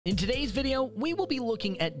In today's video, we will be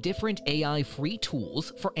looking at different AI free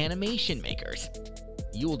tools for animation makers.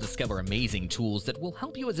 You will discover amazing tools that will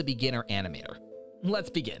help you as a beginner animator. Let's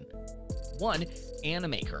begin. 1.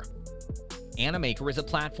 Animaker. Animaker is a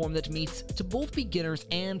platform that meets to both beginners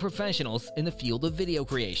and professionals in the field of video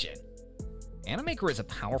creation. Animaker is a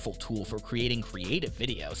powerful tool for creating creative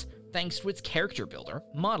videos thanks to its character builder,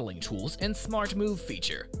 modeling tools, and smart move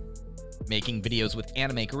feature. Making videos with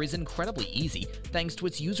Animaker is incredibly easy thanks to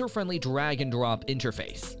its user-friendly drag-and-drop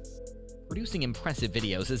interface. Producing impressive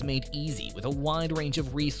videos is made easy with a wide range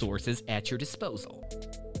of resources at your disposal.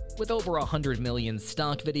 With over 100 million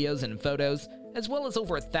stock videos and photos, as well as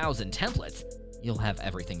over 1,000 templates, you'll have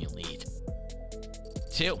everything you'll need.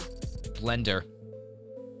 2. Blender.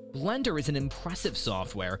 Blender is an impressive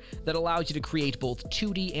software that allows you to create both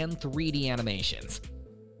 2D and 3D animations.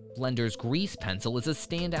 Blender's Grease Pencil is a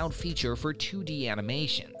standout feature for 2D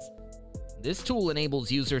animations. This tool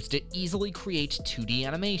enables users to easily create 2D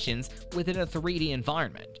animations within a 3D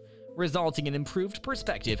environment, resulting in improved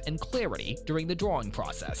perspective and clarity during the drawing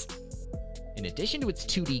process. In addition to its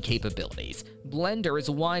 2D capabilities, Blender is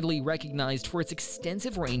widely recognized for its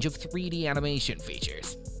extensive range of 3D animation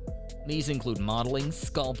features. These include modeling,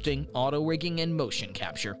 sculpting, auto-rigging, and motion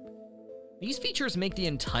capture. These features make the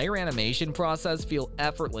entire animation process feel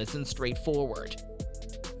effortless and straightforward.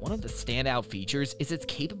 One of the standout features is its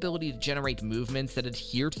capability to generate movements that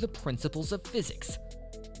adhere to the principles of physics,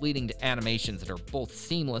 leading to animations that are both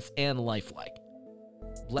seamless and lifelike.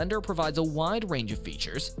 Blender provides a wide range of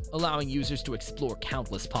features, allowing users to explore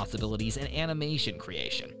countless possibilities in animation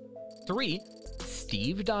creation. 3.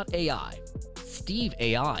 Steve.ai. Steve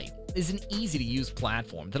AI is an easy-to-use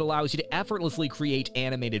platform that allows you to effortlessly create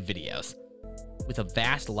animated videos. With a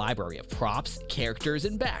vast library of props, characters,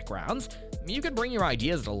 and backgrounds, you can bring your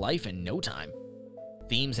ideas to life in no time.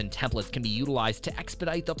 Themes and templates can be utilized to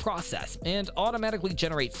expedite the process and automatically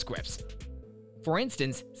generate scripts. For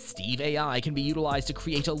instance, Steve AI can be utilized to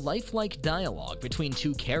create a lifelike dialogue between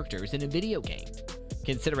two characters in a video game,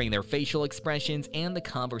 considering their facial expressions and the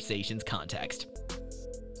conversation's context.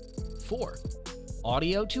 4.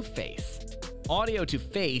 Audio to Face. Audio to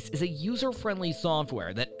Face is a user-friendly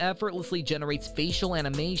software that effortlessly generates facial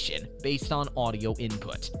animation based on audio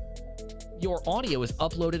input. Your audio is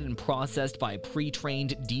uploaded and processed by a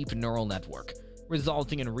pre-trained deep neural network,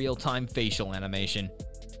 resulting in real-time facial animation.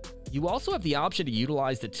 You also have the option to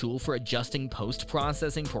utilize the tool for adjusting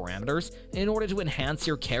post-processing parameters in order to enhance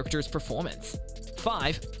your character's performance.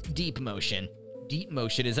 5. Deep Motion. Deep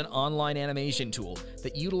Motion is an online animation tool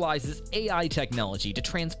that utilizes AI technology to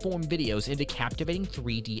transform videos into captivating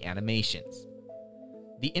 3D animations.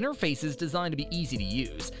 The interface is designed to be easy to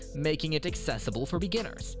use, making it accessible for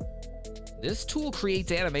beginners. This tool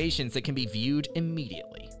creates animations that can be viewed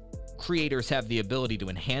immediately. Creators have the ability to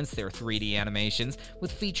enhance their 3D animations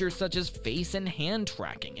with features such as face and hand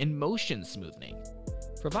tracking and motion smoothing,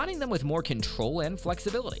 providing them with more control and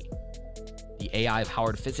flexibility. The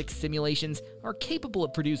AI-powered physics simulations are capable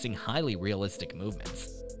of producing highly realistic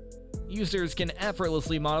movements. Users can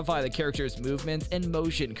effortlessly modify the character's movements and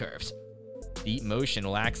motion curves. Deep Motion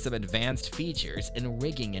lacks some advanced features in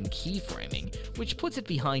rigging and keyframing, which puts it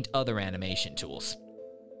behind other animation tools.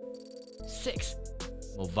 6.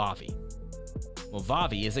 Movavi.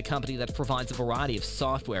 Movavi is a company that provides a variety of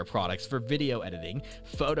software products for video editing,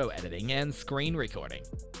 photo editing, and screen recording.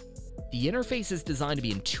 The interface is designed to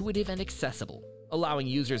be intuitive and accessible, allowing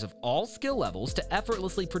users of all skill levels to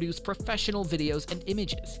effortlessly produce professional videos and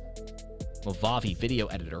images. Movavi Video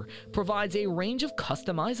Editor provides a range of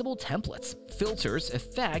customizable templates, filters,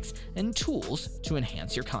 effects, and tools to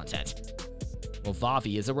enhance your content.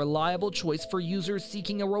 Movavi is a reliable choice for users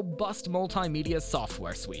seeking a robust multimedia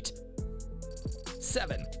software suite.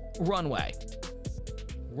 7. Runway.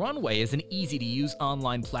 Runway is an easy-to-use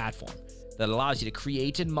online platform that allows you to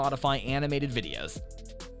create and modify animated videos.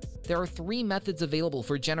 There are 3 methods available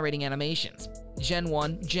for generating animations: Gen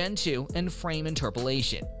 1, Gen 2, and frame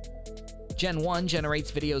interpolation. Gen 1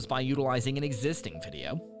 generates videos by utilizing an existing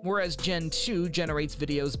video, whereas Gen 2 generates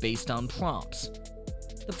videos based on prompts.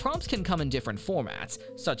 The prompts can come in different formats,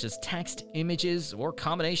 such as text, images, or a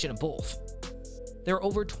combination of both. There are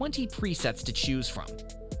over 20 presets to choose from,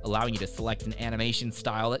 allowing you to select an animation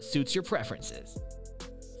style that suits your preferences.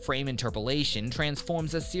 Frame interpolation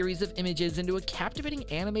transforms a series of images into a captivating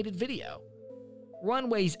animated video.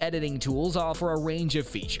 Runway's editing tools offer a range of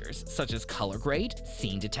features, such as color grade,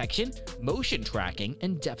 scene detection, motion tracking,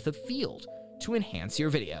 and depth of field, to enhance your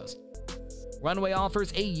videos. Runway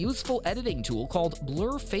offers a useful editing tool called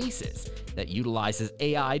Blur Faces that utilizes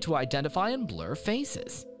AI to identify and blur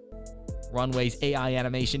faces. Runway's AI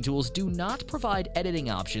animation tools do not provide editing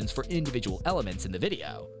options for individual elements in the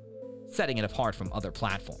video, setting it apart from other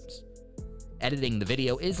platforms. Editing the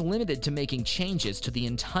video is limited to making changes to the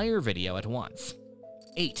entire video at once.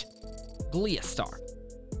 8. Gleastar.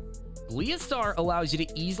 Gleastar allows you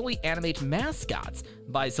to easily animate mascots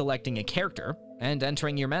by selecting a character and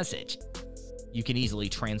entering your message. You can easily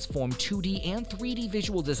transform 2D and 3D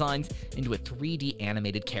visual designs into a 3D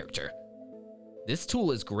animated character. This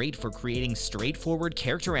tool is great for creating straightforward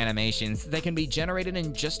character animations that can be generated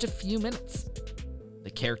in just a few minutes.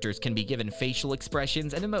 The characters can be given facial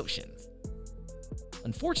expressions and emotions.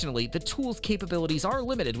 Unfortunately, the tool's capabilities are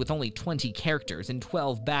limited with only 20 characters and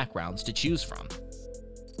 12 backgrounds to choose from.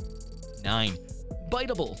 9.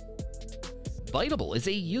 Biteable. Biteable is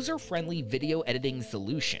a user-friendly video editing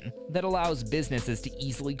solution that allows businesses to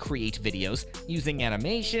easily create videos using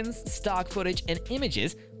animations, stock footage, and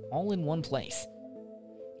images all in one place.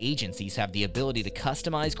 Agencies have the ability to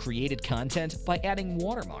customize created content by adding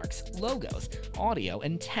watermarks, logos, audio,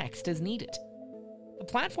 and text as needed. The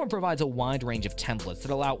platform provides a wide range of templates that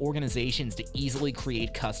allow organizations to easily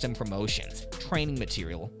create custom promotions, training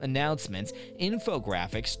material, announcements,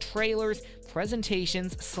 infographics, trailers,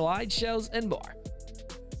 presentations, slideshows, and more.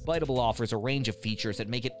 Biteable offers a range of features that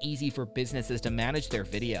make it easy for businesses to manage their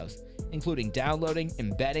videos, including downloading,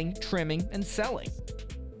 embedding, trimming, and selling.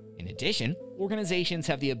 In addition, organizations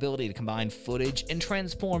have the ability to combine footage and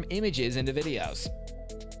transform images into videos.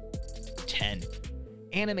 10.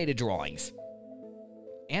 Animated drawings.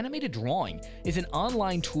 Animated Drawing is an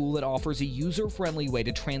online tool that offers a user-friendly way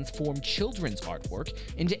to transform children's artwork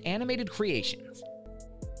into animated creations.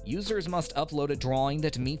 Users must upload a drawing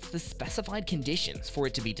that meets the specified conditions for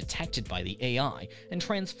it to be detected by the AI and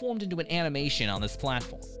transformed into an animation on this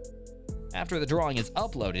platform. After the drawing is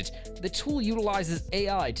uploaded, the tool utilizes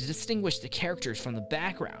AI to distinguish the characters from the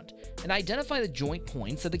background and identify the joint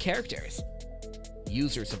points of the characters.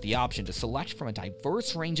 Users have the option to select from a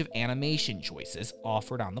diverse range of animation choices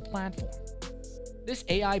offered on the platform. This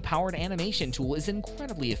AI-powered animation tool is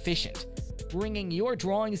incredibly efficient, bringing your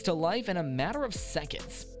drawings to life in a matter of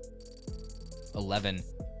seconds. 11.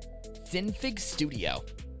 Synfig Studio.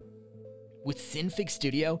 With Synfig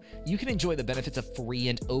Studio, you can enjoy the benefits of free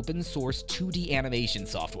and open-source 2D animation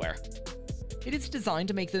software. It is designed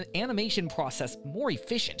to make the animation process more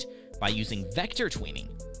efficient by using vector tweening.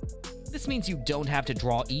 This means you don't have to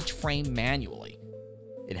draw each frame manually.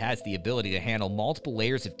 It has the ability to handle multiple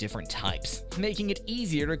layers of different types, making it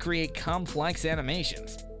easier to create complex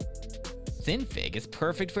animations. Synfig is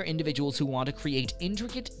perfect for individuals who want to create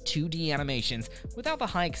intricate 2D animations without the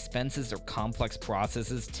high expenses or complex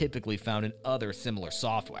processes typically found in other similar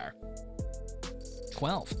software.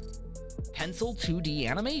 12. Pencil 2D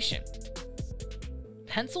Animation.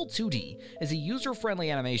 Pencil 2D is a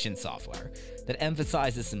user-friendly animation software that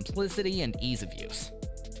emphasizes simplicity and ease of use.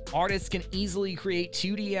 Artists can easily create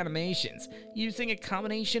 2D animations using a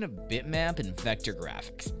combination of bitmap and vector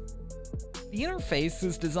graphics. The interface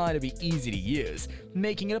is designed to be easy to use,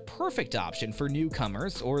 making it a perfect option for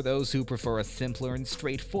newcomers or those who prefer a simpler and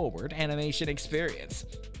straightforward animation experience.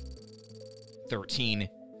 13.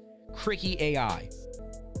 Cricky AI.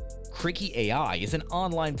 Cricky AI is an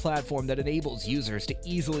online platform that enables users to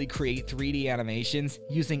easily create 3D animations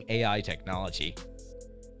using AI technology.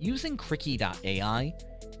 Using Cricky.ai,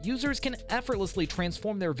 users can effortlessly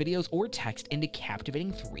transform their videos or text into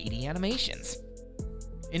captivating 3D animations.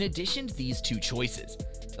 In addition to these two choices,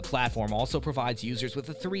 the platform also provides users with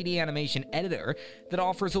a 3D animation editor that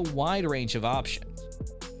offers a wide range of options.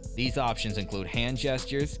 These options include hand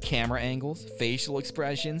gestures, camera angles, facial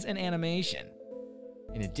expressions, and animation.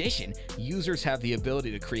 In addition, users have the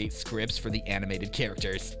ability to create scripts for the animated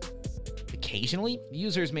characters. Occasionally,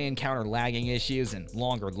 users may encounter lagging issues and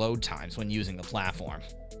longer load times when using the platform.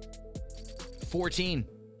 14.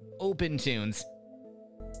 OpenTunes.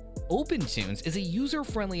 OpenTunes is a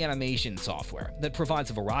user-friendly animation software that provides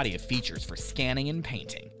a variety of features for scanning and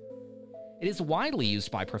painting. It is widely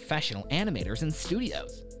used by professional animators and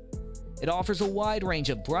studios. It offers a wide range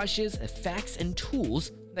of brushes, effects, and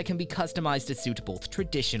tools that can be customized to suit both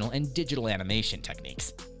traditional and digital animation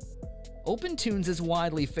techniques. OpenTunes is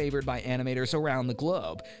widely favored by animators around the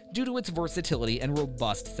globe due to its versatility and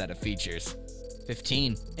robust set of features.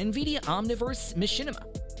 15. NVIDIA Omniverse Machinima.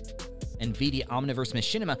 NVIDIA Omniverse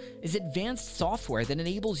Machinima is advanced software that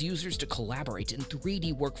enables users to collaborate in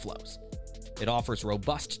 3D workflows. It offers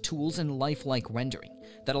robust tools and lifelike rendering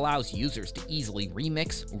that allows users to easily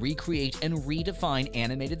remix, recreate, and redefine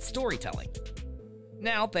animated storytelling.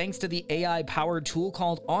 Now, thanks to the AI-powered tool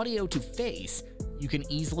called Audio to Face, you can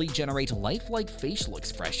easily generate lifelike facial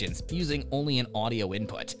expressions using only an audio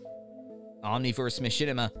input. Omniverse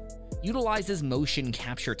Machinima utilizes motion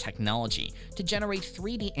capture technology to generate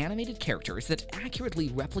 3D animated characters that accurately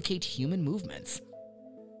replicate human movements.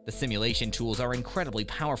 The simulation tools are incredibly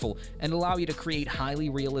powerful and allow you to create highly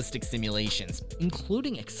realistic simulations,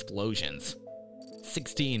 including explosions.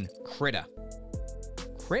 16. Krita.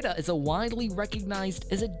 Krita is widely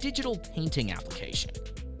recognized as a digital painting application,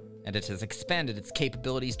 and it has expanded its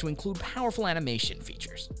capabilities to include powerful animation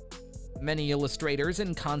features. Many illustrators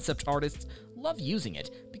and concept artists love using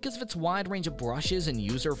it because of its wide range of brushes and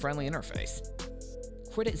user-friendly interface.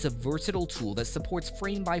 Krita is a versatile tool that supports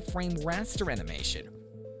frame-by-frame raster animation,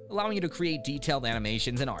 allowing you to create detailed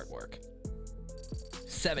animations and artwork.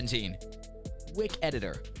 17. Wik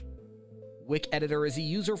Editor. Wik Editor is a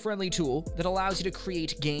user-friendly tool that allows you to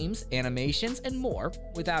create games, animations, and more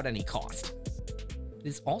without any cost. It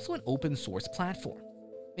is also an open-source platform.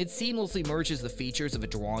 It seamlessly merges the features of a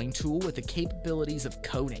drawing tool with the capabilities of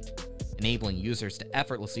coding, enabling users to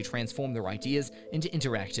effortlessly transform their ideas into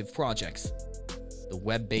interactive projects. The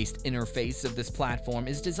web-based interface of this platform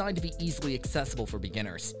is designed to be easily accessible for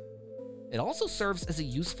beginners. It also serves as a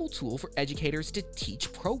useful tool for educators to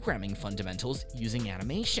teach programming fundamentals using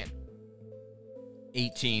animation.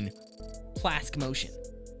 18. Plask Motion.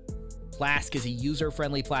 Plask is a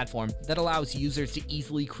user-friendly platform that allows users to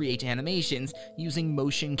easily create animations using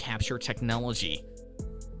motion capture technology.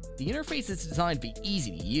 The interface is designed to be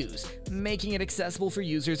easy to use, making it accessible for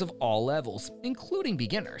users of all levels, including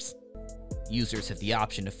beginners. Users have the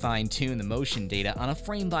option to fine-tune the motion data on a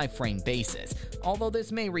frame-by-frame basis, although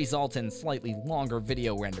this may result in slightly longer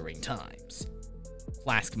video rendering times.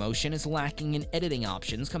 Plask Motion is lacking in editing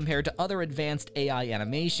options compared to other advanced AI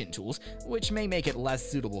animation tools, which may make it less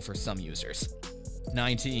suitable for some users.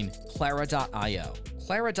 19. Clara.io.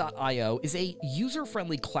 Clara.io is a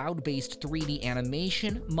user-friendly cloud-based 3D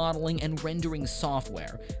animation, modeling, and rendering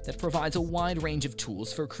software that provides a wide range of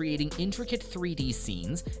tools for creating intricate 3D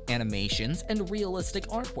scenes, animations, and realistic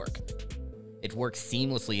artwork. It works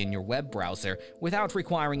seamlessly in your web browser without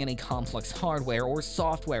requiring any complex hardware or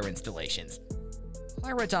software installations.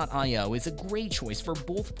 Clara.io is a great choice for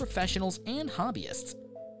both professionals and hobbyists.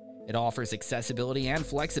 It offers accessibility and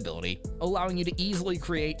flexibility, allowing you to easily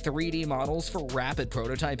create 3D models for rapid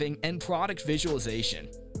prototyping and product visualization.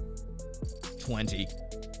 20.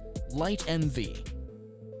 LightMV.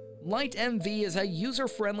 LightMV is a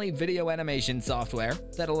user-friendly video animation software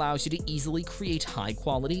that allows you to easily create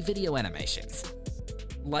high-quality video animations.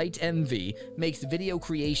 LightMV makes video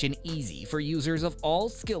creation easy for users of all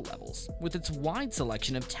skill levels, with its wide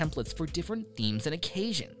selection of templates for different themes and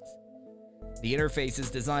occasions. The interface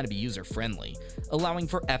is designed to be user-friendly, allowing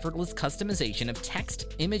for effortless customization of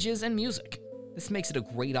text, images, and music. This makes it a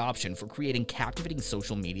great option for creating captivating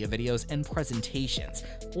social media videos and presentations,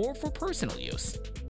 or for personal use.